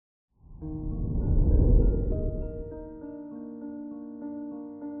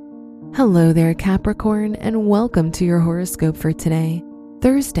Hello there, Capricorn, and welcome to your horoscope for today,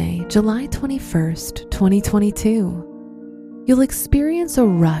 Thursday, July 21st, 2022. You'll experience a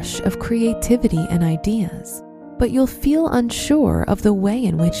rush of creativity and ideas, but you'll feel unsure of the way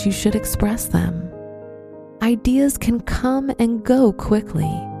in which you should express them. Ideas can come and go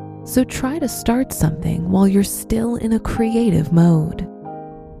quickly, so try to start something while you're still in a creative mode.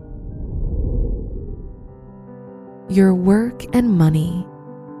 Your work and money.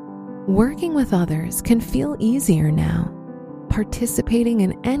 Working with others can feel easier now. Participating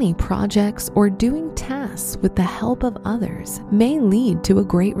in any projects or doing tasks with the help of others may lead to a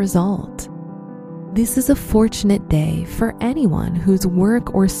great result. This is a fortunate day for anyone whose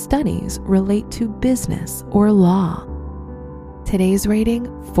work or studies relate to business or law. Today's rating,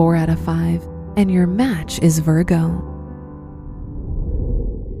 4 out of 5, and your match is Virgo.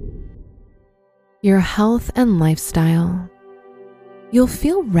 Your health and lifestyle. You'll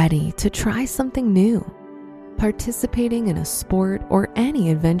feel ready to try something new. Participating in a sport or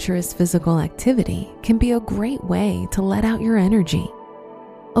any adventurous physical activity can be a great way to let out your energy.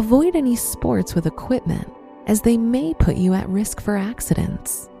 Avoid any sports with equipment, as they may put you at risk for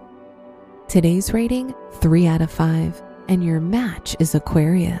accidents. Today's rating, 3 out of 5, and your match is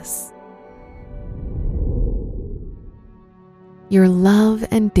Aquarius. Your love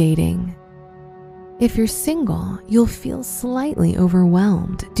and dating. If you're single, you'll feel slightly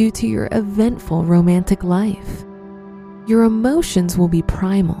overwhelmed due to your eventful romantic life. Your emotions will be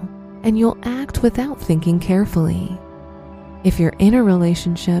primal, and you'll act without thinking carefully. If you're in a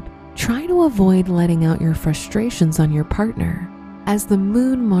relationship, try to avoid letting out your frustrations on your partner, as the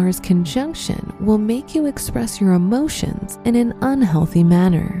Moon-Mars conjunction will make you express your emotions in an unhealthy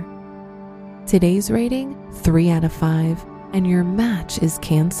manner. Today's rating, 3 out of 5, and your match is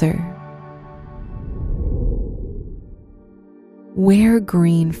Cancer. Wear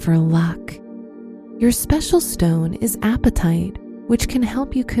green for luck. Your special stone is apatite, which can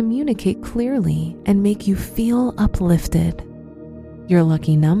help you communicate clearly and make you feel uplifted. Your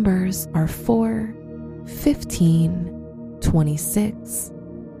lucky numbers are 4, 15, 26,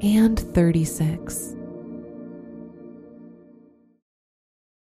 and 36.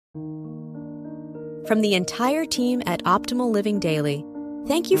 From the entire team at Optimal Living Daily,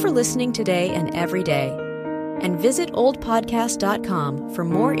 thank you for listening today and every day. And visit oldpodcast.com for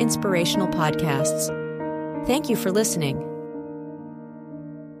more inspirational podcasts. Thank you for listening.